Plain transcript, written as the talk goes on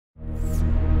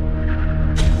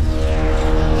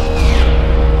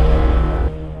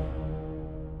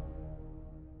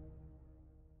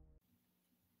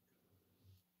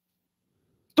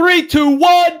3, 2,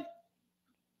 1.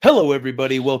 Hello,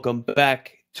 everybody. Welcome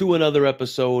back to another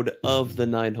episode of the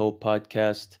Nine Hope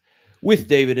Podcast with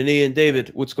David and Ian.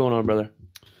 David, what's going on, brother?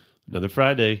 Another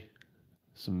Friday.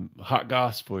 Some hot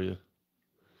goss for you.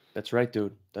 That's right,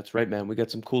 dude. That's right, man. We got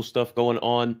some cool stuff going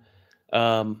on.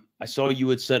 I saw you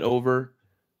had sent over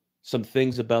some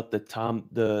things about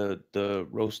the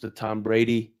roast of Tom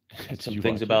Brady, some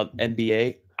things about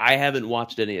NBA. I haven't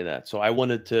watched any of that, so I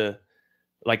wanted to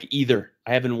either.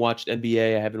 I haven't watched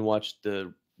NBA. I haven't watched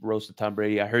the roast of Tom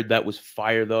Brady. I heard that was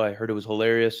fire, though. I heard it was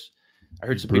hilarious. I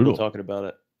heard some people talking about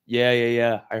it.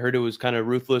 Yeah. I heard it was kind of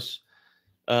ruthless.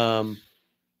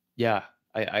 Yeah,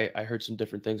 I heard some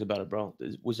different things about it, bro.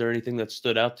 Was there anything that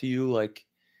stood out to you, like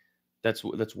that's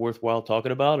worthwhile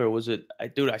talking about, or was it?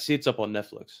 Dude, I see it's up on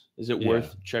Netflix. Is it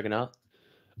worth checking out?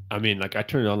 I mean, I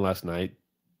turned it on last night,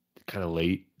 kind of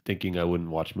late, thinking I wouldn't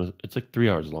watch much. It's like 3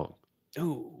 hours long.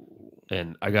 Ooh.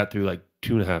 And I got through like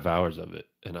 2.5 hours of it,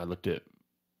 and I looked at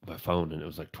my phone, and it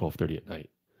was like 12:30 at night.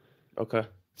 Okay.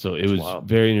 So it was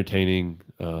very entertaining.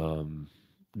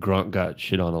 Gronk got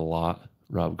shit on a lot.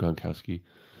 Rob Gronkowski.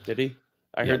 Did he?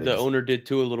 I heard the owner did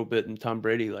too a little bit, and Tom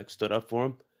Brady stood up for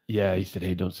him. Yeah, he said,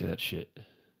 "Hey, don't say that shit."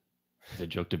 They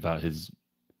joked about his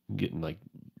getting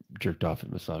jerked off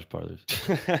at massage parlors,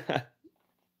 and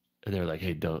they were like,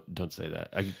 "Hey, don't say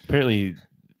that." Apparently,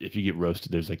 if you get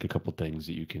roasted, there's a couple things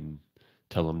that you can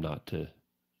tell him not to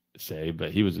say.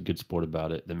 But he was a good sport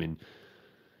about it. I mean,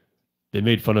 they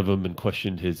made fun of him and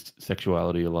questioned his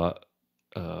sexuality a lot.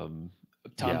 Tom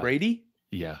Brady?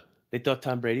 Yeah. They thought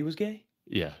Tom Brady was gay?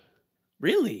 Yeah.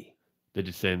 Really? They're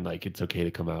just saying it's okay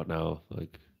to come out now.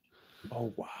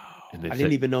 Oh wow! I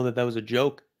didn't even know that was a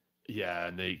joke. Yeah,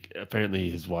 and apparently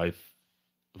his wife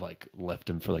left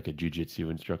him for a jiu-jitsu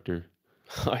instructor.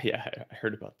 Oh yeah, I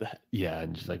heard about that. Yeah,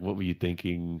 and just what were you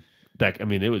thinking?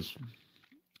 It was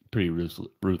pretty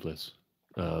ruthless.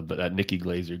 But that Nikki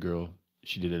Glaser girl,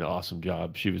 she did an awesome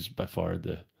job. She was by far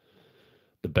the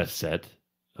best set.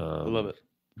 I love it.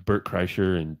 Bert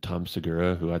Kreischer and Tom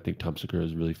Segura, who I think Tom Segura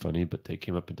is really funny, but they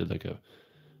came up and did a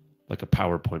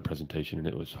PowerPoint presentation, and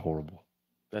it was horrible.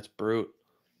 That's brute.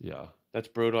 Yeah, that's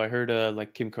brutal. I heard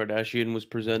Kim Kardashian was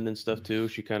presenting and stuff too.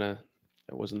 She it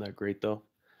wasn't that great though.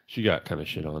 She got kind of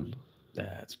shit on.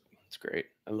 That's great.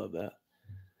 I love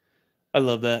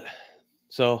that.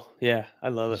 So yeah, I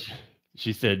love it.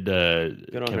 She said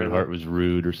Kevin Hart was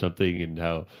rude or something, and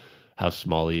how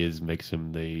small he is makes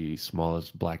him the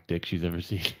smallest black dick she's ever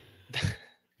seen.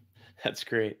 That's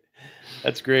great.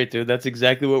 That's great, dude. That's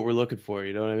exactly what we're looking for.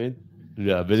 You know what I mean?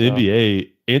 Yeah, but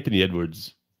NBA, Anthony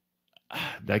Edwards,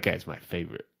 that guy's my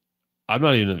favorite. I'm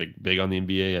not even big on the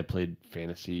NBA. I played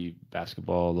fantasy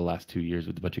basketball the last 2 years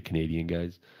with a bunch of Canadian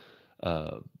guys.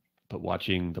 But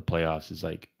watching the playoffs is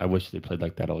I wish they played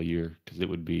like that all year, because it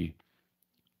would be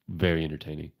very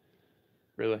entertaining.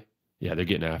 Really? Yeah, they're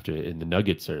getting after it. And the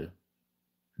Nuggets are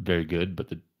very good, but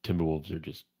the Timberwolves are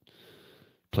just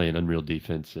playing unreal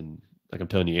defense. And I'm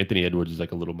telling you, Anthony Edwards is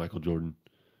like a little Michael Jordan.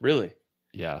 Really?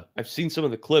 Yeah. I've seen some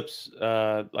of the clips.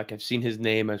 I've seen his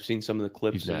name. I've seen some of the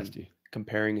clips. He's nasty.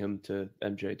 Comparing him to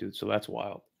MJ, dude. So that's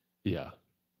wild. Yeah.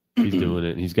 He's doing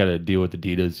it. And he's got to deal with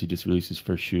Adidas. He just released his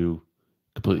first shoe.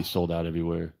 Completely sold out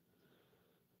everywhere.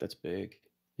 That's big.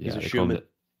 Yeah, he's a shoe man.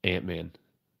 Ant-Man.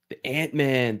 The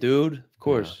Ant-Man, dude. Of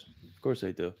course. Yeah. Of course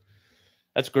they do.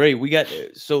 That's great. We got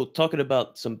talking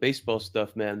about some baseball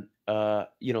stuff, man.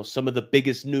 Some of the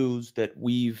biggest news that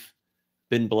we've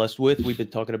been blessed with. We've been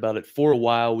talking about it for a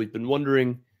while. We've been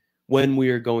wondering when we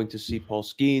are going to see Paul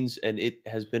Skeens, and it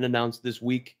has been announced this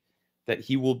week that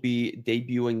he will be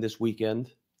debuting this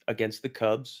weekend against the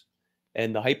Cubs.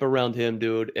 And the hype around him,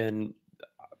 dude, and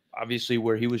obviously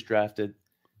where he was drafted,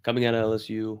 coming out of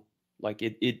LSU,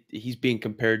 he's being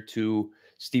compared to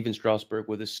Steven Strasburg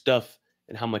with his stuff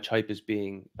and how much hype is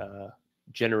being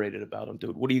generated about him,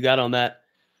 dude. What do you got on that?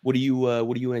 What are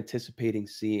you anticipating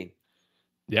seeing?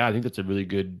 Yeah, I think that's a really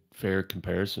good, fair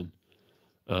comparison.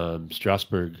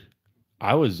 Strasburg,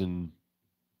 I was in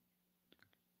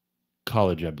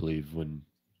college, I believe, when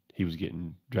he was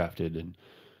getting drafted, and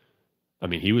I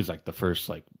mean, he was the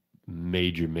first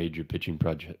major pitching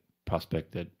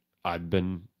prospect that I've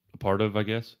been a part of, I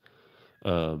guess.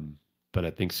 But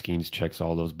I think Skeens checks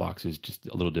all those boxes, just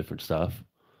a little different stuff.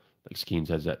 Skeens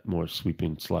has that more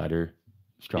sweeping slider.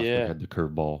 Strasburg had the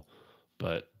curveball,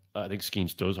 but I think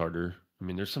Skeens throws harder. I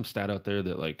mean, there's some stat out there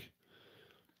that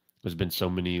there's been so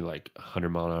many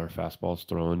 100-mile-an-hour fastballs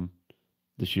thrown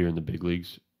this year in the big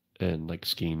leagues, and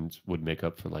Skeens would make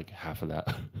up for half of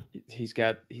that. He's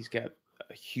got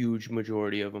a huge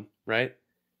majority of them, right?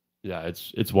 Yeah,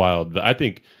 it's wild. But I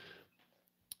think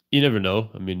You never know.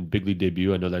 I mean, big league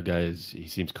debut. I know that guy he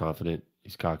seems confident.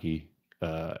 He's cocky.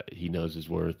 He knows his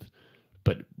worth.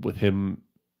 But with him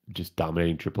just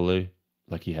dominating AAA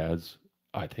like he has,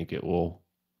 I think it will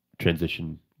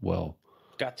transition well.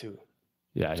 Got to.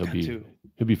 Yeah, It's got to.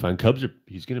 he'll be fine.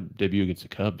 He's gonna debut against the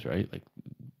Cubs, right? Like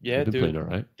Yeah, they've been playing dude. all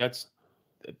right. That's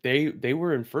they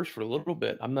were in first for a little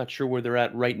bit. I'm not sure where they're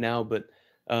at right now, but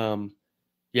um,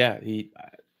 yeah,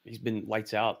 he's been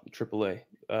lights out in AAA.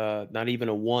 Not even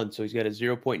a 1, so he's got a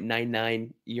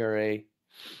 0.99 ERA.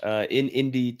 In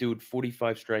Indy, dude,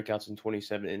 45 strikeouts in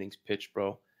 27 innings pitched,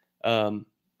 bro.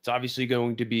 It's obviously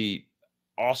going to be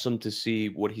awesome to see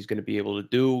what he's going to be able to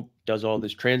do. Does all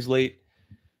this translate?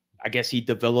 I guess he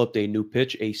developed a new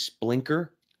pitch, a splinker,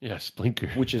 Yeah,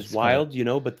 Splinker. which is wild,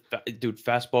 But dude,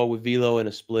 fastball with velo and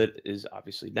a split is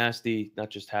obviously nasty. Not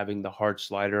just having the hard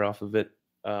slider off of it.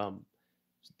 Um,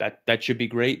 that should be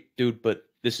great, dude. But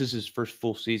this is his first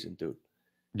full season, dude.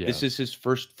 Yeah. This is his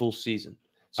first full season.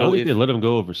 I don't So think they let him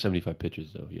go over 75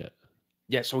 pitches though yet.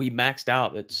 yeah, so he maxed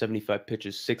out at 75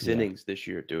 pitches, 6 innings this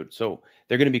year, dude. So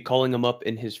they're going to be calling him up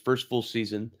in his first full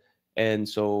season, and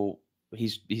so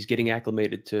he's getting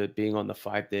acclimated to being on the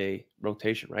 5-day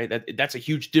rotation, right? That's a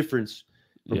huge difference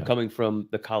from Yeah. coming from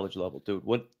the college level, dude.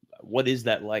 What is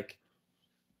that like?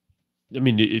 I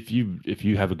mean, if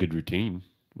you have a good routine,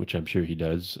 which I'm sure he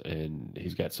does, and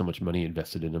he's got so much money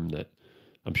invested in him that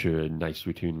I'm sure a nice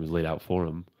routine was laid out for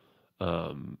him.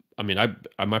 I mean,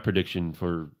 my prediction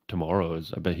for tomorrow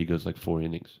is I bet he goes like 4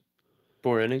 innings.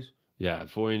 4 innings? Yeah,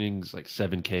 4 innings, like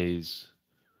 7 Ks,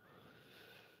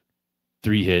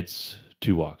 3 hits,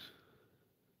 2 walks,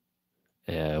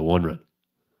 1 run.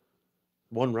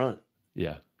 1 run.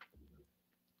 Yeah.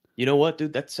 You know what,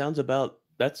 dude? That sounds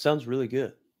really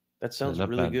good. That sounds not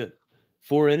really bad. good.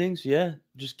 4 innings, yeah.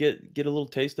 Just get a little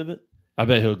taste of it. I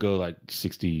bet he'll go like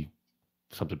 60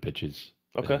 something pitches.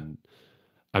 Okay. And,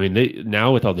 I mean, they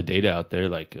now with all the data out there,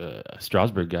 like a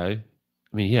Strasburg guy,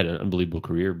 I mean, he had an unbelievable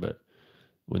career, but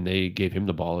when they gave him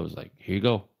the ball, it was like, here you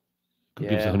go. Go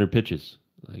give us 100 pitches.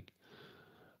 Like,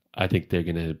 I think they're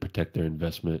going to protect their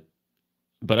investment.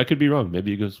 But I could be wrong.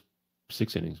 Maybe he goes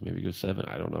 6 innings. Maybe he goes 7.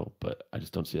 I don't know. But I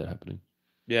just don't see that happening.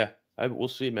 Yeah, we'll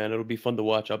see, man. It'll be fun to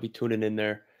watch. I'll be tuning in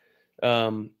there.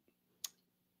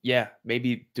 Yeah,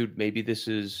 maybe, dude, maybe this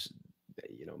is,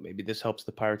 maybe this helps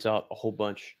the Pirates out a whole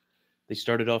bunch. They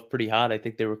started off pretty hot. I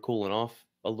think they were cooling off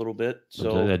a little bit.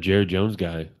 So that Jared Jones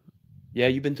guy. Yeah,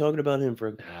 you've been talking about him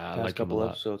for the I past like him a couple lot.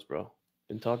 episodes, bro.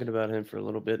 Been talking about him for a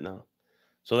little bit now.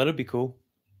 So that'll be cool.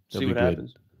 That'll See be what good.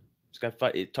 happens. It's got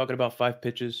talking about 5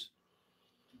 pitches,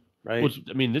 right? Which,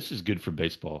 I mean, this is good for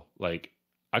baseball. Like,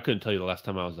 I couldn't tell you the last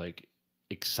time I was like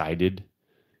excited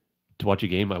to watch a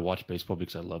game. I watch baseball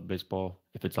because I love baseball.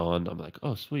 If it's on, I'm like,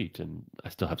 oh, sweet. And I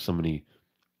still have so many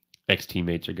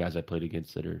ex-teammates or guys I played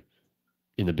against that are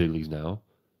in the big leagues now.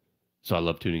 So I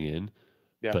love tuning in.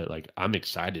 Yeah. But like, I'm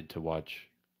excited to watch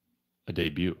a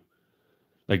debut.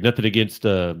 Like, nothing against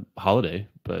Holiday,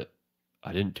 but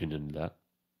I didn't tune into that.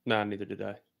 Nah, neither did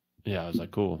I. Yeah, I was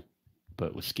like, cool.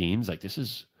 But with Skeens, like, this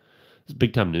is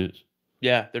big time news.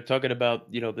 Yeah, they're talking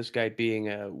about, this guy being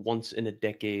a once in a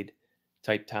decade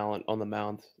type talent on the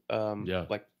mound. Yeah.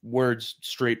 Like words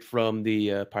straight from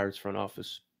the Pirates front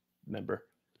office member.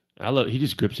 He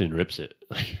just grips it and rips it.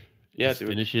 Like, yeah, his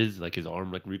finishes, like his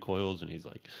arm like recoils, and he's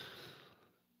like,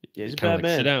 yeah, he's a bad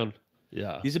man. Sit down.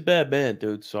 Yeah, he's a bad man,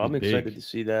 dude. So I'm excited big. to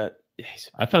see that. Yeah,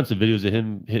 I found some videos of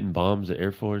him hitting bombs at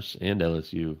Air Force and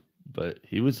LSU, but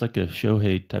he was like a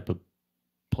Shohei type of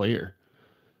player.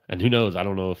 And who knows? I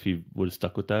don't know if he would have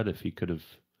stuck with that, if he could have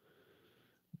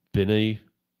been a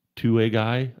two-way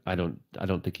guy. I don't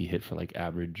think he hit for like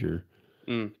average or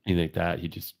anything like that.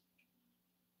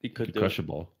 He could crush a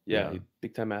ball. Yeah,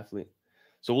 big time athlete.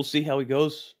 So we'll see how he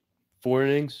goes. 4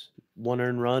 innings, 1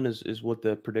 earned run is what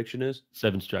the prediction is.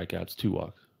 7 strikeouts, 2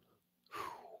 walks.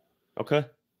 Okay.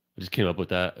 I just came up with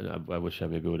that, and I wish I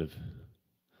maybe would have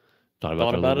thought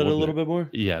about it a little bit more.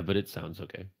 Yeah, but it sounds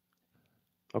okay.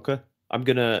 Okay. I'm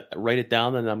going to write it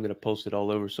down, and I'm going to post it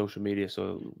all over social media, so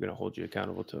I'm going to hold you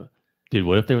accountable to it. Dude,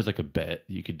 what if there was like a bet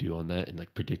you could do on that and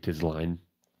like predict his line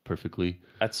perfectly?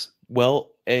 That's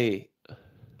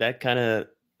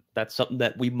something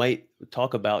that we might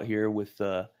talk about here with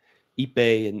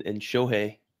Ippei and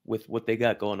Shohei with what they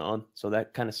got going on. So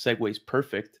that kind of segues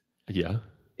perfect. Yeah.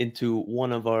 Into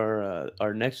one of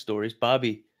our next stories.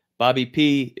 Bobby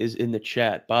P is in the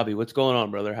chat. Bobby, what's going on,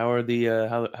 brother? How are the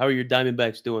how are your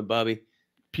Diamondbacks doing, Bobby?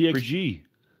 PXG.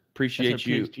 Appreciate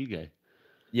you. PXG guy.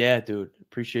 Yeah, dude.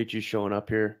 Appreciate you showing up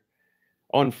here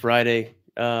on Friday.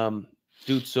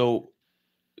 Dude, so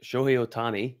Shohei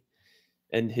Ohtani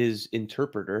and his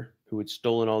interpreter, who had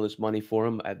stolen all this money for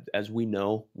him. As we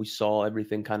know, we saw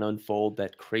everything kind of unfold,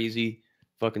 that crazy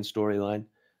fucking storyline.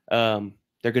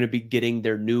 They're going to be getting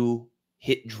their new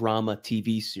hit drama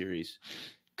TV series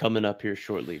coming up here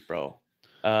shortly, bro.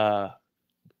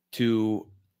 Dude,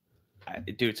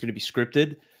 it's going to be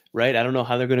scripted, right? I don't know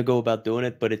how they're going to go about doing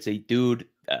it, but it's a dude.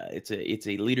 It's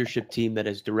a leadership team that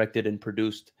has directed and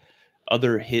produced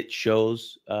other hit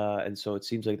shows, and so it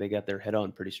seems like they got their head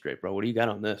on pretty straight, bro. What do you got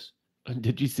on this?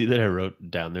 Did you see that I wrote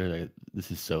down there like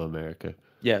this is so America?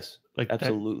 Yes, Like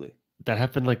absolutely. That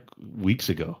happened like weeks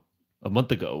ago, a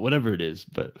month ago, whatever it is,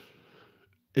 but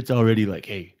it's already like,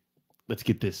 hey, let's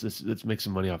get this. Let's make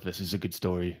some money off this. This is a good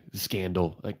story.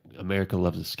 Scandal. Like America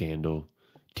loves a scandal.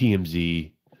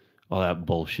 TMZ, all that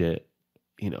bullshit.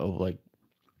 Like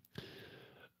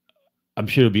I'm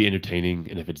sure it'll be entertaining,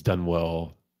 and if it's done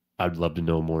well, I'd love to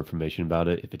know more information about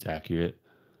it if it's accurate,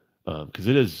 because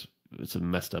it's a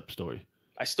messed up story.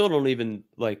 I still don't even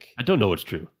like. I don't know what's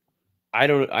true. I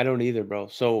don't either, bro.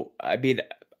 So I mean,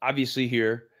 obviously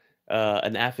here,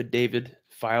 an affidavit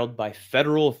filed by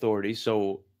federal authorities.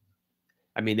 So,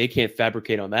 I mean, they can't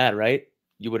fabricate on that, right?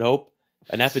 You would hope.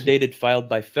 An affidavit filed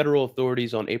by federal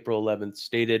authorities on April 11th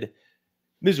stated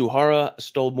Mizuhara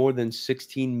stole more than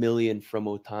 $16 million from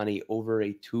Ohtani over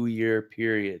a 2-year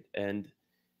period, and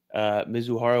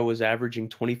Mizuhara was averaging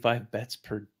 25 bets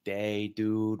per day,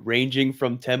 dude, ranging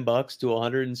from $10 to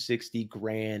 160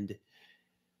 grand.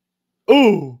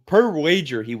 Oh, per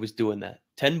wager, he was doing that.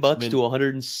 $10 to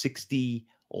 160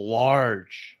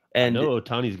 large. And I know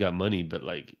Ohtani's got money, but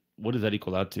like, what does that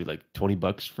equal out to? Like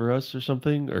 $20 for us or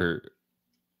something, or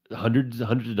hundreds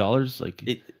of dollars? Like,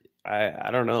 I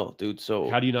don't know, dude. So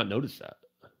how do you not notice that?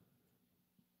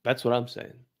 That's what I'm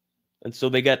saying. And so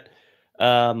they got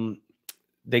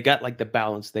like the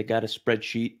balance. They got a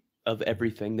spreadsheet of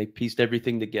everything. They pieced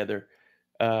everything together.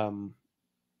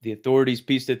 The authorities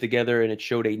pieced it together, and it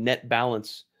showed a net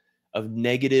balance of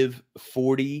negative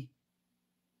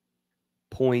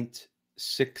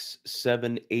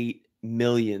 $40.678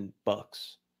 million.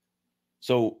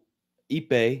 So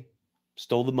Ipe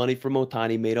stole the money from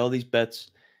Ohtani, made all these bets,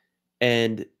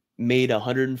 and made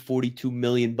 $142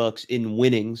 million in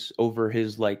winnings over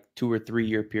his like 2 or 3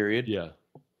 year period. Yeah.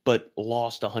 But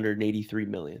lost $183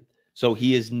 million. So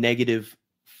he is negative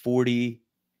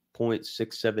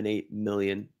 $40.678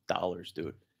 million,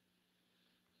 dude.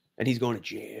 And he's going to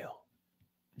jail.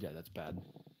 Yeah, that's bad.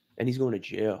 And he's going to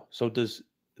jail. So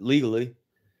legally,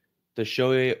 the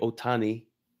Shohei Ohtani,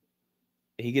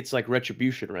 he gets like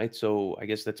retribution, right? So I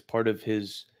guess that's part of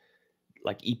his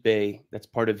like Ipe, that's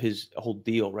part of his whole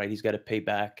deal, right? He's got to pay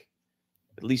back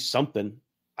at least something.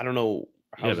 I don't know.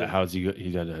 How's he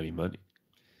got any money?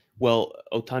 Well,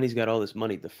 Ohtani's got all this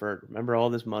money deferred. Remember all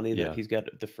this money that he's got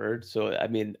deferred? So, I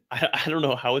mean, I don't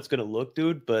know how it's going to look,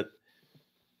 dude, but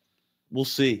we'll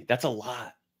see. That's a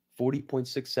lot.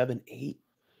 40.678.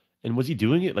 And was he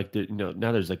doing it like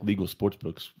now there's like legal sports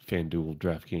books, FanDuel,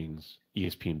 DraftKings,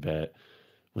 ESPN Bet.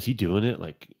 Was he doing it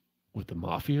like with the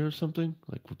mafia or something?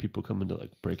 Like were people coming to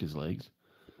like break his legs?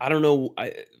 I don't know.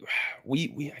 I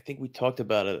think we talked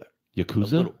about it.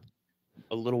 Yakuza?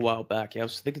 A little while back. Yeah, I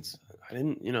was thinking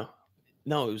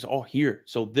no, it was all here.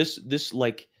 So this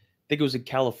like I think it was in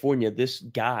California. This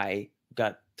guy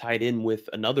got tied in with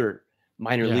another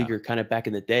minor leaguer kind of back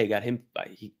in the day. Got him.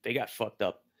 They got fucked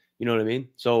up. You know what I mean?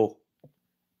 So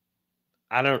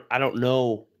I don't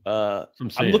know. I'm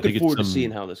looking forward to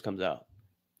seeing how this comes out.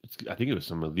 I think it was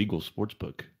some illegal sports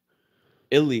book.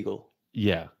 Illegal.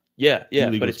 Yeah. Yeah.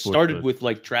 Illegal, but it started with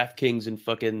like DraftKings and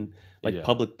fucking like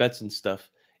public bets and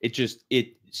stuff. It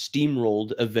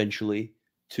steamrolled eventually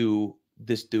to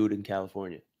this dude in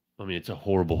California. I mean, it's a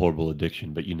horrible, horrible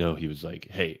addiction, but he was like,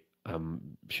 hey,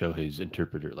 I'm Shohei's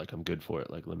interpreter. Like, I'm good for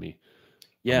it. Like, I'm going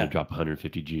to drop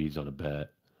 150 G's on a bet.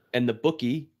 And the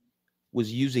bookie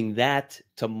was using that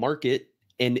to market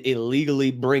and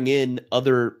illegally bring in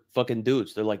other fucking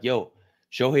dudes. They're like, yo,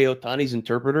 Shohei Ohtani's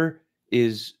interpreter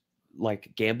is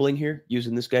like gambling here,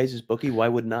 using this guy as his bookie. Why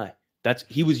wouldn't I?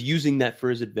 He was using that for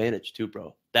his advantage too,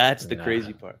 bro. That's the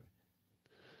crazy part.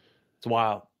 It's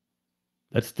wild.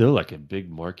 That's still like a big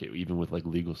market, even with like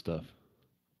legal stuff.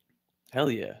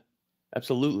 Hell yeah.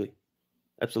 Absolutely.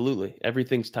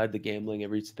 Everything's tied to gambling.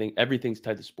 Everything's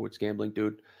tied to sports gambling,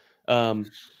 dude.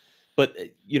 But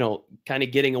kind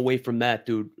of getting away from that,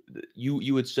 dude,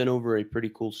 you had sent over a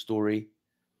pretty cool story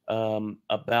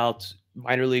about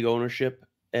minor league ownership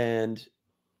and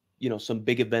some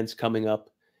big events coming up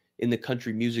in the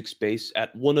country music space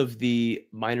at one of the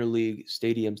minor league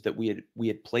stadiums that we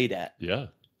had played at. Yeah.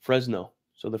 Fresno.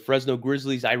 So the Fresno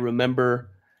Grizzlies, I remember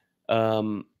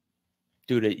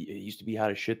dude, it used to be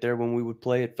hot as shit there when we would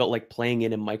play. It felt like playing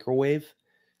in a microwave.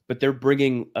 But they're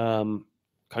bringing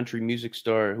country music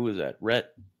star, who is that?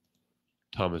 Rhett.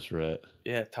 Thomas Rhett.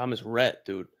 Yeah, Thomas Rhett,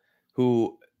 dude.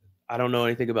 Who, I don't know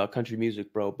anything about country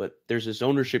music, bro, but there's this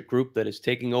ownership group that is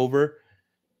taking over.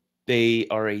 They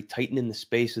are a titan in the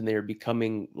space, and they are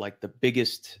becoming like the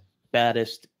biggest,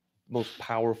 baddest, most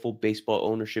powerful baseball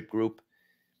ownership group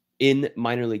in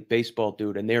minor league baseball,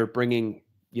 dude. And they're bringing,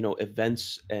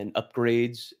 events and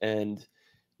upgrades and,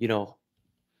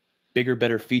 bigger,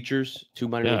 better features to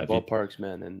minor league ballparks,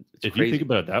 man. And it's if crazy. You think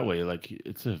about it that way, like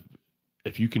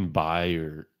if you can buy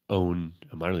or own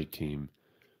a minor league team,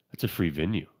 that's a free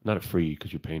venue. Not a free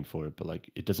because you're paying for it, but like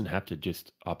it doesn't have to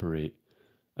just operate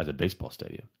as a baseball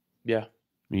stadium. Yeah.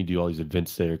 You do all these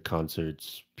events there,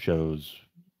 concerts, shows,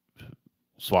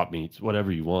 swap meets,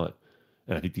 whatever you want.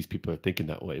 And I think these people are thinking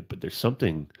that way. But there's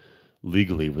something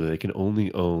legally where they can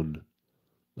only own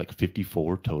like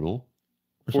 54 total.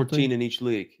 14 in each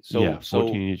league. So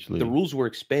 14 in each league. The rules were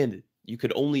expanded. You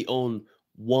could only own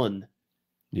one.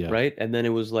 Yeah. Right. And then it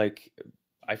was like,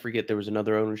 I forget, there was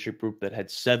another ownership group that had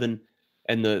 7,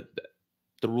 and the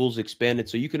rules expanded.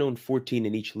 So you can own 14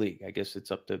 in each league. I guess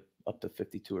it's up to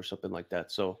 52 or something like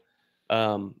that. So,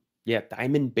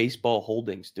 Diamond Baseball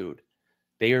Holdings, dude,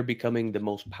 they are becoming the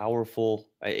most powerful.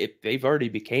 They've already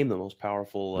became the most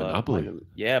powerful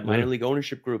minor league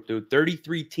ownership group, dude.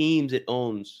 33 teams it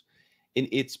owns in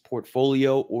its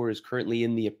portfolio or is currently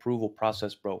in the approval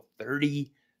process, bro.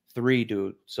 33,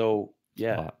 dude. So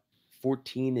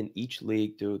 14 in each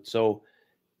league, dude. So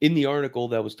in the article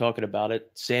that was talking about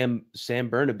it, Sam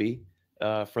Burnaby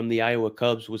from the Iowa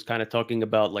Cubs was kind of talking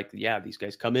about like, these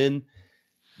guys come in,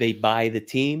 they buy the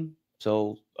team.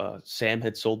 So Sam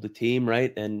had sold the team,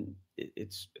 right? And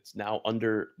it's now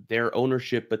under their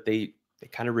ownership, but they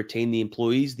kind of retain the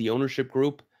employees, the ownership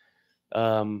group.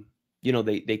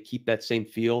 They keep that same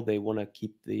feel. They want to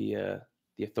keep the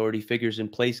authority figures in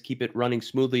place, keep it running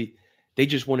smoothly. They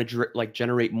just want to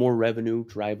generate more revenue,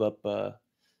 drive up,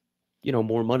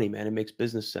 more money, man. It makes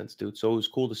business sense, dude. So it was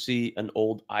cool to see an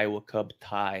old Iowa Cub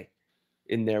tie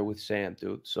in there with Sam,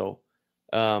 dude. So,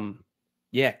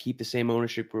 keep the same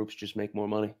ownership groups, just make more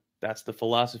money. That's the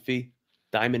philosophy.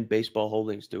 Diamond Baseball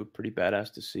Holdings, dude. Pretty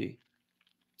badass to see.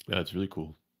 Yeah, it's really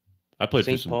cool. I played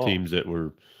for some teams that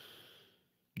were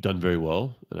done very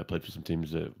well, and I played for some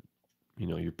teams that,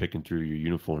 you're picking through your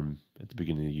uniform at the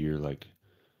beginning of the year, like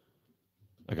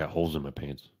I got holes in my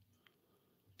pants.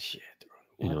 Shit.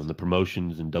 And the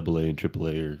promotions in AA and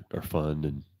AAA are fun,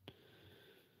 and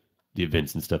the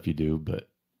events and stuff you do, but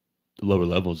the lower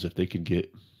levels, if they can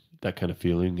get that kind of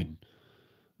feeling, and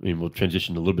I mean, we'll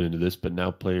transition a little bit into this, but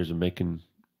now players are making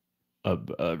a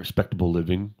respectable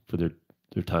living for their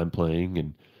time playing,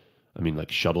 and I mean,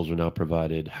 like shuttles are now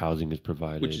provided, housing is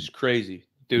provided, which is crazy,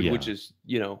 dude. Yeah. Which is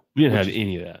we didn't have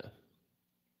any of that.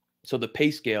 So the pay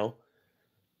scale,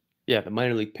 the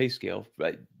minor league pay scale,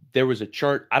 right? There was a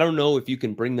chart. I don't know if you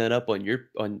can bring that up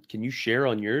can you share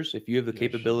on yours if you have the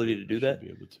capability to do that? Be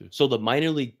able to. So the minor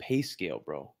league pay scale,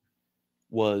 bro,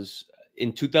 was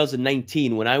in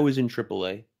 2019 when I was in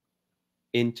AAA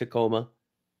in Tacoma.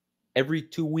 Every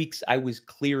 2 weeks, I was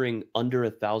clearing under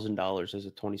 $1,000 as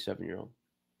a 27-year-old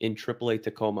in AAA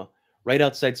Tacoma, right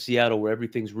outside Seattle, where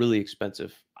everything's really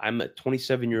expensive. I'm a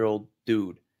 27-year-old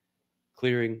dude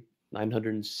clearing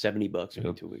 $970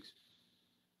 every 2 weeks.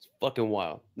 It's fucking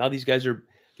wild. Now these guys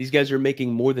are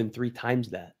making more than 3 times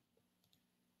that.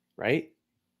 Right?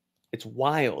 It's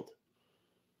wild.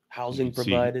 Housing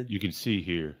provided. You can see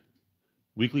here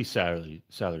weekly salaries.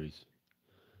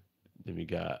 Then we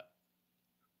got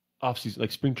off-season,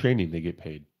 like spring training, they get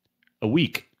paid a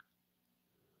week.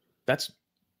 That's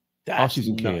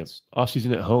off-season nuts. Camp,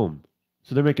 off-season at home.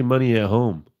 So they're making money at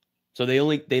home. So they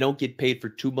don't get paid for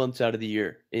 2 months out of the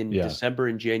year in December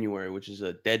and January, which is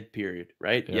a dead period,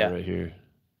 right? Yeah, right here.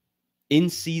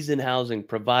 In-season housing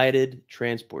provided,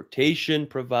 transportation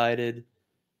provided.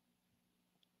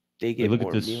 They get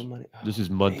more meal money. Oh, this is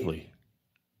monthly. Man.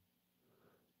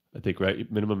 I think, right?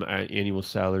 Minimum annual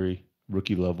salary,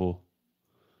 rookie level.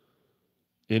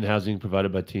 In housing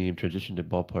provided by team, transition to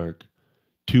ballpark.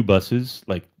 2 buses,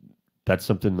 like that's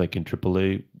something like in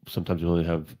AAA. Sometimes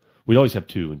we always have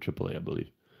 2 in AAA, I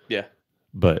believe. Yeah.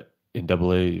 But in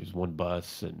AA, it's 1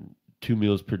 bus and 2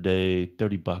 meals per day,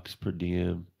 $30 per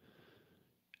diem.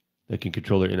 They can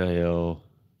control their NIL,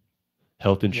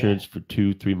 health insurance for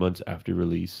 2-3 months after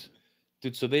release.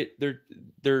 Dude, so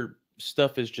their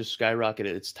stuff is just skyrocketed.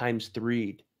 It's times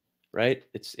 3, right?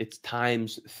 It's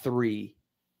times 3.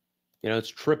 It's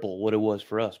triple what it was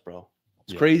for us, bro.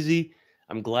 It's crazy.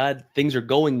 I'm glad things are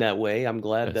going that way. I'm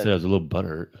glad that I was a little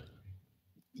butthurt.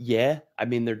 Yeah, I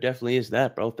mean, there definitely is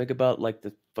that, bro. Think about like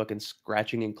the fucking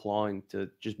scratching and clawing to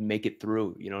just make it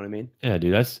through. You know what I mean? Yeah,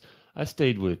 dude. I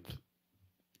stayed with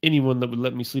anyone that would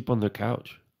let me sleep on their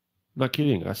couch. I'm not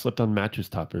kidding. I slept on mattress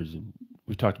toppers, and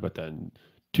we talked about that in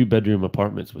 2-bedroom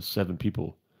apartments with 7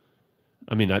 people.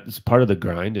 I mean, it's part of the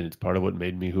grind, and it's part of what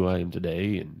made me who I am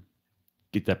today, and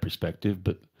get that perspective.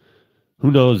 But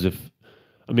who knows if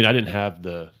I mean, I didn't have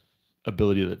the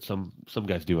ability that some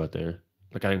guys do out there.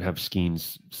 Like I didn't have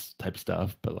Skeens type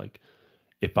stuff, but like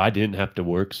if I didn't have to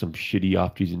work some shitty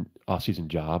off season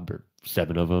job or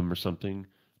 7 of them or something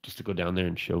just to go down there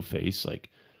and show face, like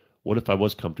what if I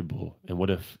was comfortable and what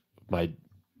if my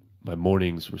my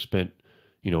mornings were spent,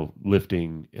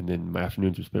 lifting and then my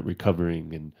afternoons were spent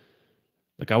recovering and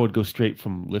like I would go straight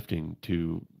from lifting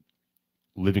to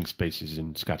living spaces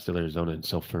in Scottsdale, Arizona and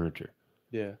sell furniture.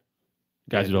 Yeah.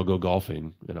 Guys Yeah, would all dude. go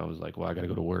golfing and I was like, well, I got to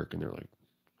go to work. And they're like,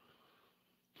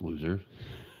 loser.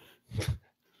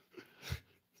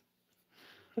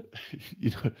 you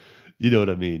know, you know what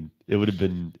I mean. It would have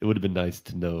been nice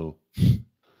to know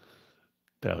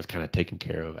that I was kind of taken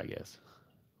care of, I guess.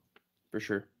 For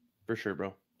sure. For sure,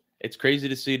 bro. It's crazy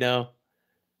to see now.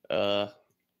 Uh,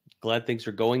 Glad things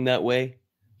are going that way,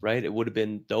 right? It would have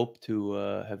been dope to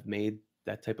have made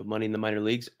that type of money in the minor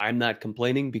leagues. I'm not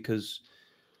complaining because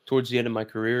towards the end of my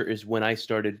career is when I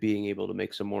started being able to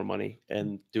make some more money.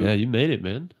 And Yeah, dude, you made it,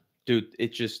 man.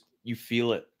 it just you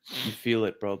feel it. You feel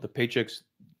it, bro. The paychecks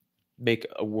make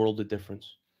a world of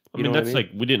difference. I You mean, know what I that's mean?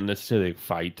 like we didn't necessarily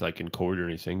fight like in court or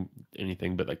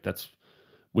anything, but like that's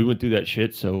we went through that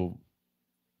shit so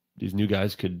these new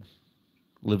guys could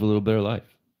live a little better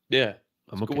life. Yeah.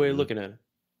 It's I'm a good okay way of with it. looking at it.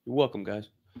 You're welcome, guys.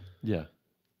 Yeah.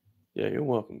 Yeah, you're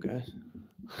welcome, guys.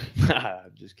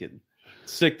 I'm just kidding.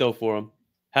 Sick though for him.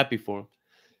 Happy for him.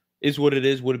 Is what it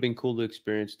is. Would have been cool to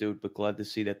experience, dude. But glad to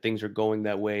see that things are going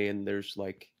that way. And there's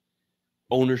like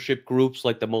ownership groups,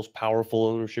 like the most powerful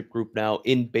ownership group now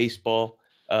in baseball,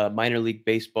 minor league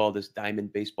baseball. This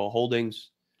Diamond Baseball Holdings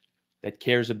that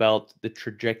cares about the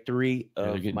trajectory Yeah,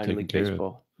 they're of getting minor taken league care of.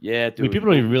 baseball. Yeah, I mean, dude. people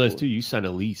don't even Moving realize forward. too, you sign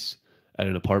a lease at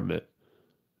an apartment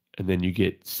and then you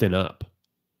get sent up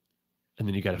and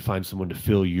then you got to find someone to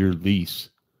fill your lease.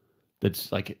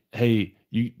 That's like, hey,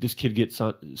 this kid gets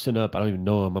sent up. I don't even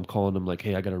know him. I'm calling him like,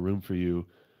 hey, I got a room for you.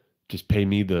 Just pay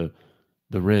me the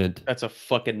rent, That's a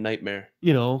fucking nightmare.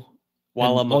 you know,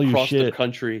 While and I'm all your across the shit.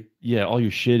 country, Yeah, all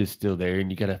your shit is still there, and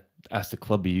you gotta ask the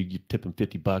club. You tip them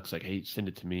 $50, like, hey, send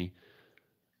it to me.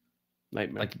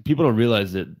 nightmare. Like people don't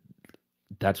realize that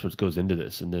that's what goes into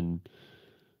this, and then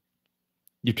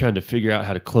you're trying to figure out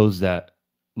how to close that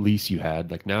lease you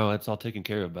had. Like now, it's all taken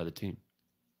care of by the team.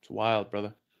 It's wild,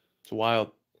 brother. It's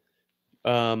wild.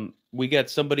 We got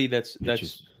somebody that's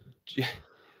Bitches,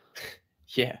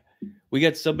 yeah. We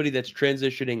got somebody that's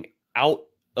transitioning out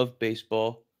of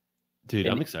baseball, dude,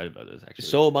 and I'm excited about this actually.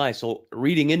 so am I. So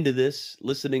reading into this,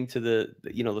 listening to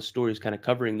the stories kind of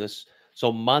covering this.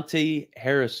 So Monte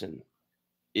Harrison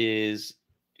is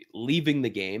leaving the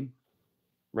game,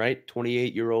 right?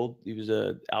 28-year-old. He was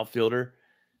a outfielder.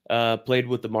 Played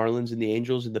with the Marlins and the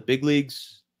Angels in the big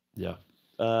leagues. Yeah,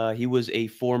 He was a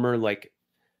former like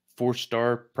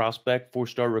 4-star prospect,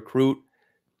 4-star recruit.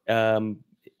 Um,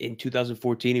 in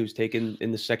 2014, he was taken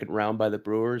in the second round by the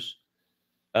Brewers.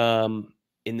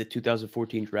 In the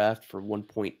 2014 draft for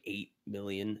 $1.8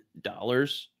 million.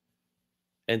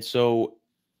 And so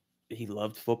he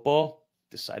loved football,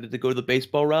 decided to go the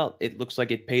baseball route. It looks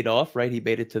like it paid off, right? He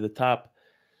made it to the top,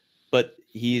 but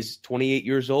he's 28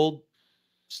 years old,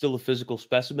 still a physical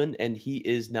specimen, and he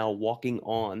is now walking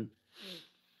on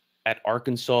at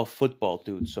Arkansas football,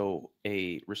 dude. So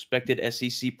a respected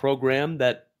SEC program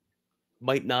that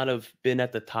might not have been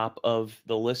at the top of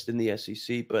the list in the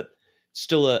SEC, but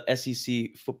still a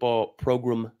SEC football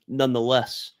program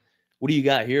nonetheless. What do you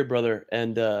got here, brother?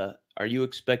 And are you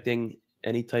expecting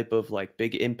any type of like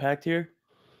big impact here?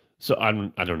 so I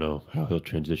don't know how he'll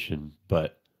transition,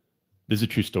 but this is a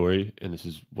true story, and this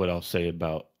is what I'll say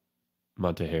about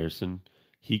Monte Harrison.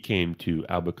 He came to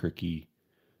Albuquerque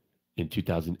in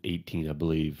 2018, I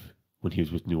believe, when he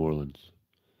was with New Orleans.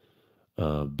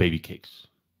 Baby cakes.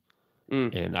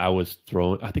 Mm, And I was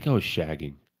throwing, I think I was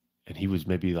shagging. And he was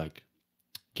maybe like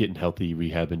getting healthy,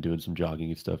 rehabbing, doing some jogging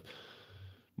and stuff.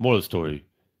 More of the story,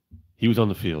 he was on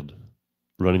the field,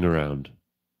 running around,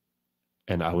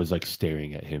 and I was like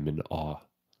staring at him in awe.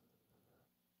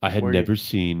 I had were you never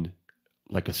seen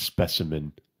like a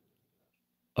specimen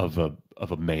of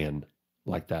a man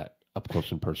like that up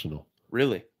close and personal.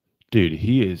 really? Dude,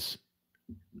 he is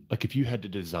like if you had to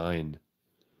design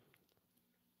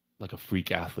like a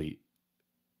freak athlete,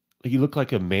 like he looked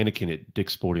like a mannequin at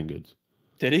Dick's Sporting Goods.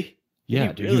 Did he?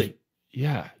 Yeah, dude. Really?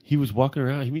 He was walking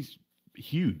around. He was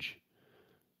huge,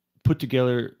 put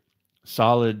together,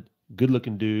 solid, good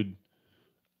looking dude.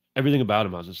 Everything about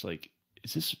him, I was just like,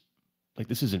 is this like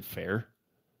this isn't fair?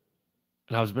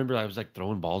 And I was like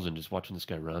throwing balls and just watching this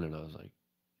guy run, and I was like,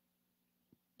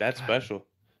 That's God. special.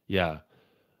 Yeah.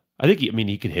 I think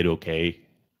he could hit okay.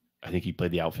 I think he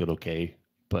played the outfield okay,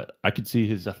 but I could see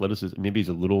his athleticism. Maybe he's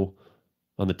a little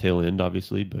on the tail end,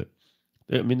 obviously, but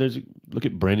I mean, look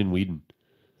at Brandon Whedon.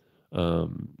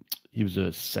 Um, he was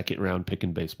a second round pick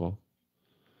in baseball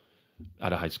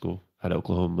out of high school, out of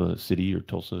Oklahoma City or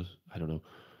Tulsa. I don't know.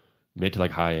 Made it to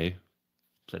like high A.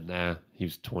 Said, nah, he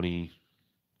was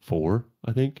 24,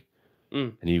 I think.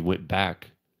 Mm, And he went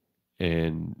back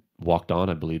and walked on,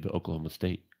 I believe, at Oklahoma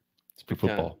State it's for big time.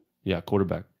 football. Yeah,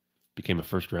 quarterback. Became a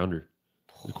first rounder.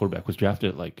 The quarterback was drafted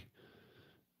at like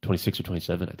 26 or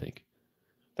 27, I think.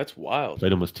 That's wild,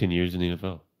 Played almost 10 years in the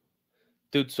NFL.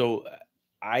 dude. So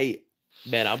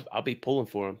I'll be pulling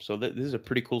for him. So this is a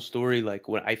pretty cool story. Like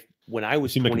when I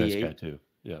was Seemed like a nice 28, guy too.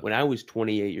 Yeah. when I was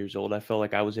 28 years old, I felt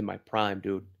like I was in my prime,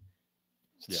 dude.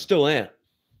 Yeah. Still am.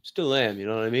 You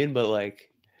know what I mean? But like,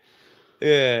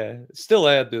 yeah, still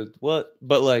am, dude. What?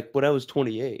 But like when I was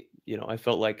 28, I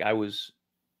felt like I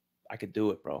could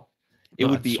do it, bro. It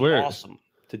No, would I be swear, awesome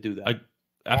to do that.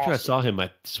 after I Awesome. saw him,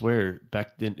 I swear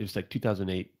back then it was like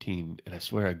 2018, and I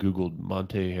swear I googled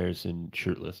Monte Harrison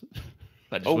shirtless.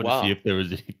 I just Oh wanted to see wow. if there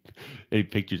was any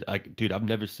pictures. Dude, I've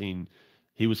never seen.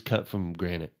 He was cut from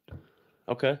granite.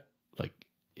 Okay. Like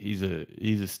he's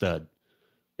a stud.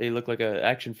 They look like an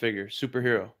action figure,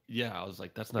 superhero. Yeah, I was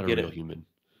like, that's I not a get real it. human.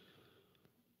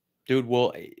 Dude,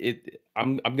 well,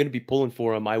 I'm gonna be pulling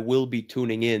for him. I will be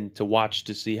tuning in to watch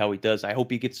to see how he does. I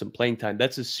hope he gets some playing time.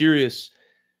 That's a serious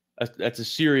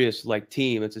like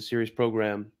team. It's a serious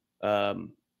program, and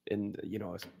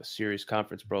a serious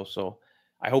conference, bro. So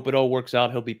I hope it all works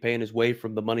out. He'll be paying his way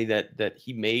from the money that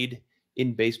he made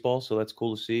in baseball. So that's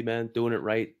cool to see, man. Doing it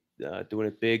right, doing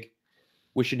it big.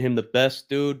 Wishing him the best,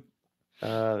 dude.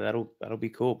 That'll be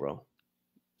cool, bro.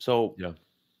 So Yeah.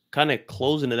 kind of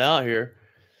closing it out here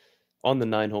on the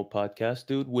 9 Hole podcast,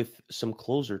 dude, with some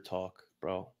closer talk,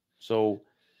 bro. So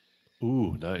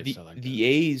Ooh, nice. the I like the that.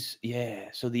 A's, yeah.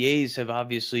 So the A's have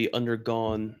obviously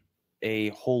undergone a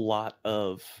whole lot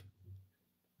of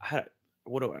how,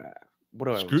 what do I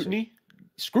want to say? Scrutiny?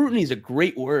 Scrutiny is a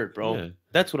great word, bro. Yeah.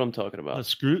 That's what I'm talking about.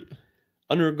 Scrut?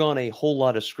 Undergone a whole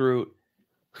lot of scrut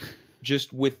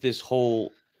just with this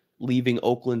whole leaving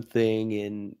Oakland thing,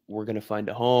 and we're gonna find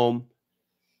a home,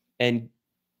 and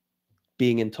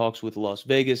being in talks with Las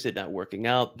Vegas, it not working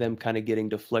out, them kind of getting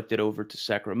deflected over to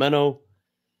Sacramento.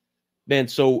 Man,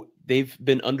 so they've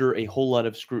been under a whole lot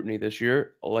of scrutiny this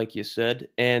year, like you said.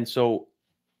 And so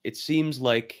it seems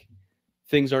like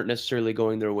things aren't necessarily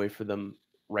going their way for them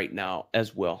right now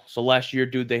as well. So last year,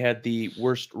 dude, they had the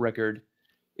worst record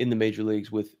in the major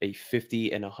leagues with a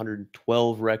 50 and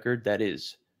 112 record. That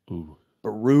is Ooh.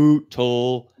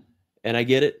 brutal. And I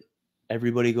get it.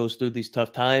 Everybody goes through these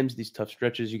tough times, these tough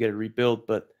stretches. You got to rebuild,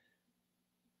 but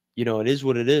it is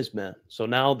what it is, man. So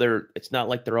now it's not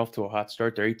like they're off to a hot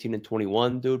start. They're 18 and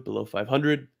 21, dude, below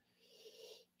 500.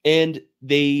 And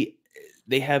they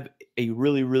have a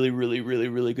really, really, really, really,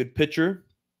 really good pitcher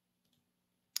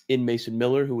in Mason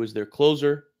Miller, who is their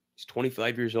closer. He's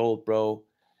 25 years old, bro.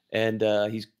 And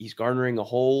he's garnering a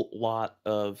whole lot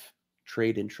of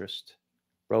trade interest,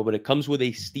 bro. But it comes with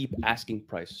a steep asking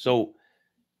price. So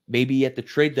maybe at the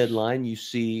trade deadline, you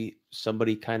see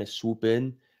somebody kind of swoop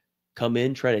in, come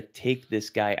in, try to take this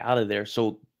guy out of there.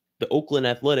 So the Oakland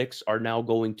Athletics are now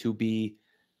going to be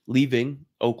leaving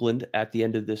Oakland at the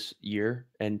end of this year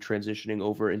and transitioning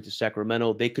over into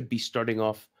Sacramento. They could be starting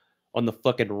off on the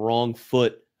fucking wrong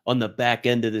foot on the back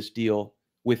end of this deal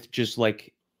with just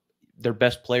like their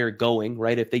best player going,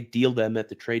 right? If they deal them at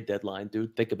the trade deadline,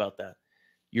 dude, think about that.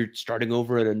 You're starting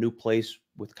over at a new place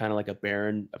with kind of like a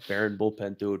barren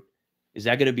bullpen, dude. Is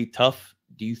that going to be tough?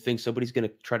 Do you think somebody's going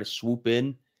to try to swoop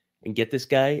in and get this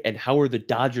guy? And how are the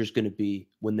Dodgers going to be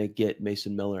when they get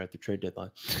Mason Miller at the trade deadline?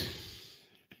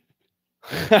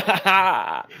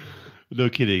 No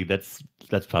kidding. That's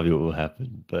probably what will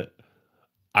happen. But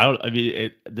I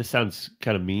mean, this sounds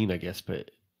kind of mean, I guess, but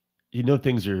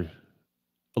things are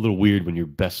a little weird when your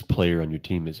best player on your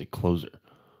team is a closer.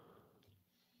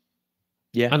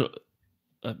 Yeah.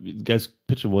 Guys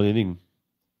pitching one inning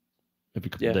every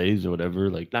couple of days or whatever.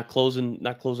 Like not closing.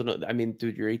 I mean,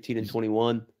 dude, you're 18 and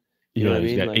 21. You know what I mean?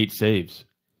 He's got 8 saves.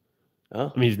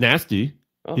 Oh. I mean, he's nasty.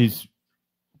 Oh.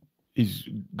 He's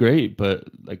great, but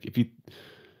like if you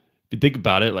think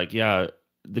about it, like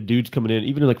the dude's coming in,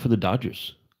 even like for the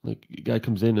Dodgers, Like, a guy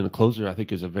comes in and a closer, I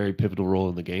think, is a very pivotal role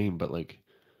in the game. But like,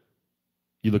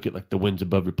 you look at like the wins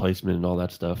above replacement and all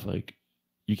that stuff. Like,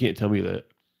 you can't tell me that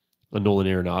a Nolan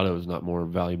Arenado is not more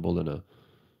valuable than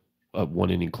a one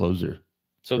inning closer.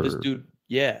 So this dude,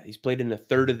 yeah, he's played in a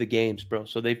third of the games, bro.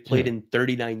 So they've played in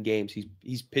 39 games.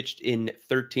 He's pitched in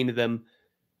 13 of them.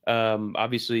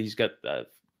 Obviously he's got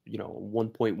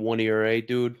 1.1 ERA,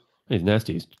 dude. He's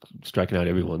nasty. He's striking out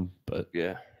everyone, but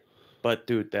yeah. But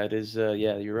dude, that is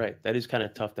yeah, you're right. That is kind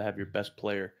of tough to have your best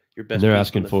player, your best. And they're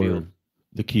asking the for field.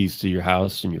 the keys to your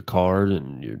house and your car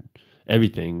and your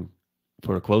everything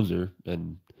for a closer.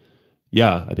 And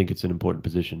yeah, I think it's an important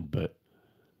position, but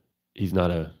he's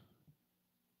not a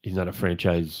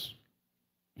franchise,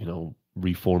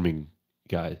 reforming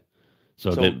guy.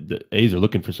 So the A's are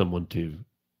looking for someone to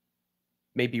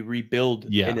maybe rebuild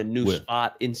in a new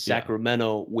spot in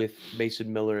Sacramento with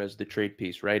Mason Miller as the trade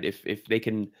piece, right? If they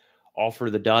can offer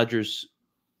the Dodgers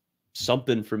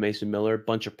something for Mason Miller, a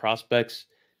bunch of prospects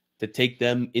to take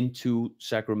them into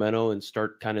Sacramento and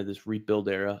start kind of this rebuild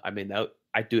era. I mean,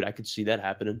 I could see that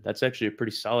happening. That's actually a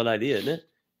pretty solid idea, isn't it?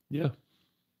 Yeah.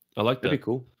 I like that. That'd be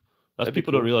cool. That's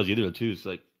people don't realize either, too. It's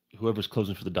like whoever's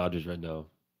closing for the Dodgers right now,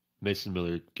 Mason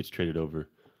Miller gets traded over.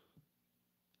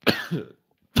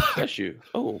 Bless you.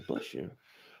 Oh, bless you.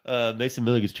 Mason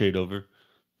Miller gets traded over.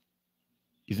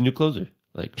 He's a new closer.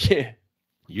 Like, yeah,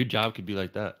 your job could be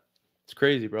like that. It's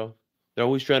crazy, bro. They're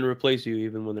always trying to replace you,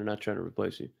 even when they're not trying to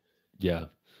replace you. Yeah.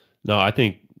 No, I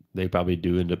think they probably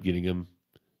do end up getting him.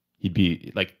 He'd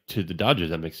be like, to the Dodgers,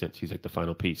 that makes sense. He's like the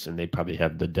final piece, and they probably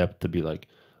have the depth to be like,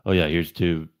 oh yeah, here's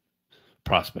 2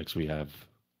 prospects we have.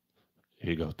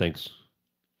 Here you go. Thanks.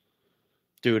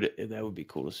 Dude, that would be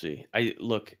cool to see.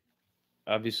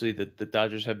 Obviously the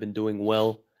Dodgers have been doing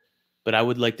well, but I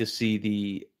would like to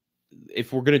see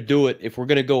if we're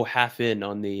gonna go half in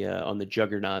on the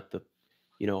juggernaut,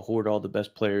 hoard all the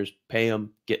best players, pay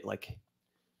them,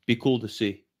 be cool to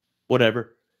see.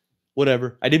 Whatever.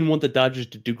 I didn't want the Dodgers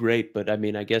to do great, but I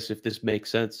mean, I guess if this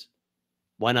makes sense,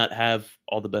 why not have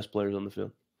all the best players on the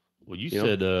field? Well, you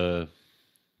said,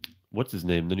 what's his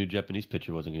name? The new Japanese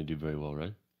pitcher wasn't going to do very well,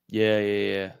 right?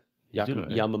 Yeah.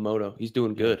 Yamamoto. He's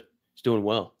doing good. He's doing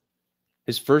well.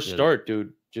 His first start,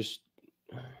 dude,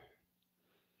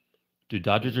 Dude,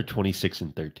 Dodgers are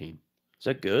 26-13. Is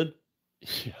that good?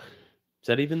 Yeah. Is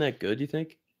that even that good, you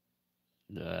think?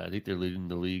 I think they're leading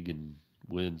the league in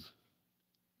wins.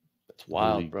 That's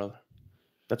wild, bro.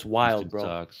 That's wild, Houston bro.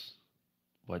 Sox.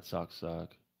 White Sox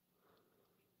suck.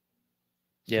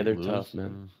 Yeah, they're tough,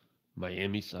 man.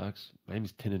 Miami Sox.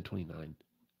 Miami's 10-29.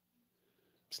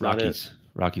 It's not it.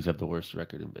 Rockies have the worst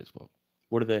record in baseball.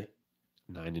 What are they?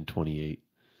 9-28.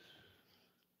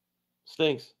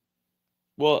 Stinks.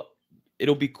 Well,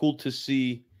 it'll be cool to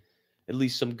see at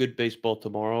least some good baseball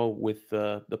tomorrow with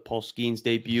the Paul Skeens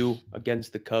debut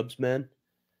against the Cubs, man.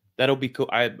 That'll be cool.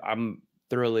 I'm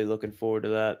thoroughly looking forward to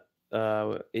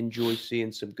that. Enjoy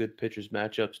seeing some good pitchers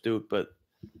matchups, dude. But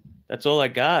that's all I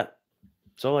got.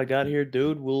 That's all I got here,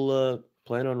 dude. We'll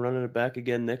plan on running it back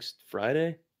again next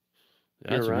Friday.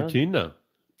 That's a routine now.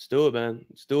 Let's do it, man.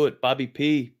 Let's do it. Bobby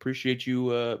P, appreciate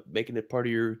you making it part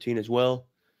of your routine as well.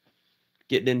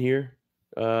 Getting in here.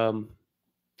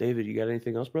 David, you got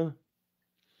anything else, brother?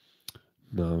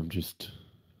 No, I'm just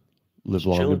live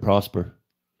long and prosper.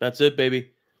 That's it,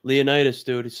 baby. Leonidas,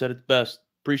 dude. He said it best.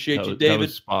 Appreciate you, David. That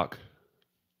was Spock.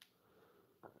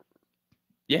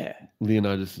 Yeah.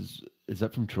 Leonidas is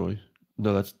that from Troy?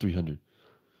 No, that's 300.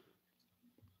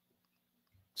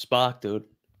 Spock, dude.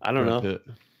 I don't know.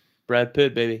 Brad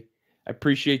Pitt, baby. I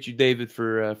appreciate you, David,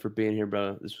 for being here,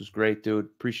 brother. This was great, dude.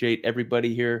 Appreciate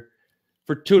everybody here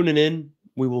for tuning in.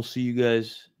 We will see you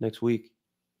guys next week.